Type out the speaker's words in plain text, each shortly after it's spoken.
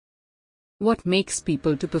What makes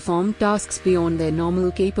people to perform tasks beyond their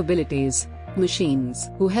normal capabilities? Machines.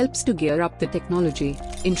 Who helps to gear up the technology?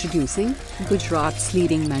 Introducing Gujarat's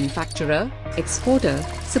leading manufacturer, exporter,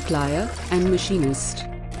 supplier, and machinist.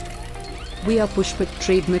 We are Pushpak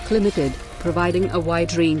Trademech Limited, providing a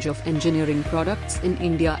wide range of engineering products in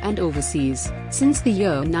India and overseas. Since the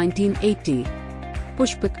year 1980,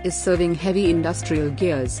 Pushpak is serving heavy industrial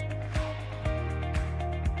gears,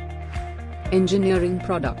 engineering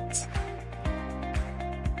products,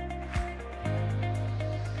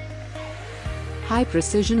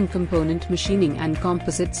 high-precision component machining and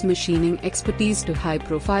composites machining expertise to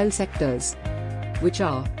high-profile sectors, which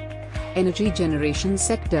are energy generation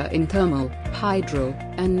sector in thermal, hydro,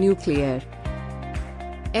 and nuclear,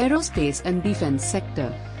 aerospace and defense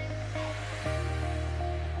sector,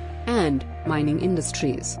 and mining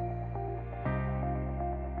industries.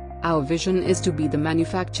 Our vision is to be the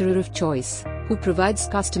manufacturer of choice, who provides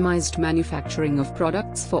customized manufacturing of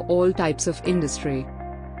products for all types of industry.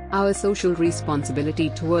 Our social responsibility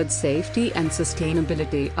towards safety and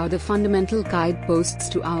sustainability are the fundamental guideposts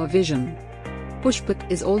to our vision.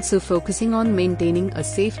 Pushpak is also focusing on maintaining a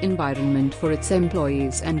safe environment for its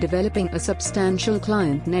employees and developing a substantial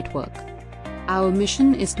client network. Our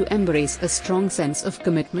mission is to embrace a strong sense of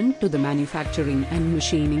commitment to the manufacturing and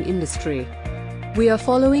machining industry. We are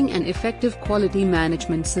following an effective quality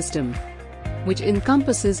management system, which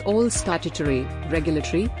encompasses all statutory,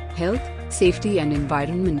 regulatory, health, safety and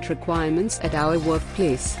environment requirements at our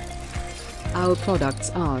workplace. Our products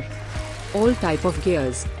are all type of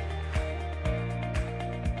gears,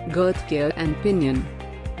 girth gear and pinion,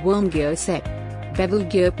 worm gear set, bevel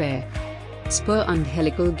gear pair, spur and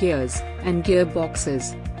helical gears, and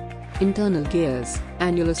gearboxes, internal gears,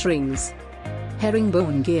 annulus rings,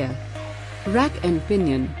 herringbone gear, rack and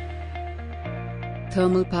pinion,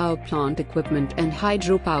 thermal power plant equipment and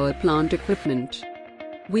hydropower plant equipment.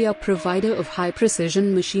 We are provider of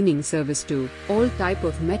high-precision machining service to all type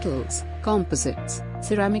of metals, composites,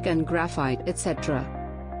 ceramic and graphite etc.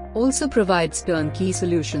 Also provides turnkey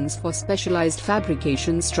solutions for specialized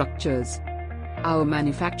fabrication structures. Our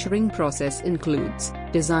manufacturing process includes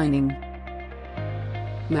designing,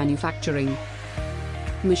 manufacturing,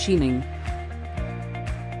 machining,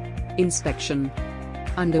 inspection.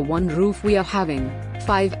 Under one roof we are having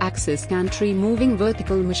 5-axis gantry moving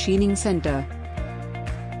vertical machining center,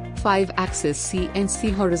 5-axis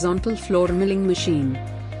CNC horizontal floor milling machine,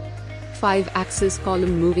 5-axis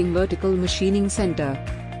column moving vertical machining center.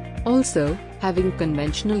 Also, having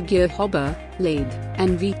conventional gear hopper, lathe,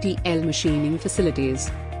 and VTL machining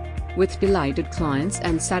facilities. With delighted clients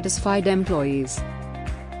and satisfied employees.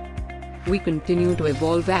 We continue to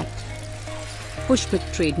evolve at Pushpak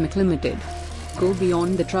Trademech Limited. Go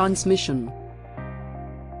beyond the transmission.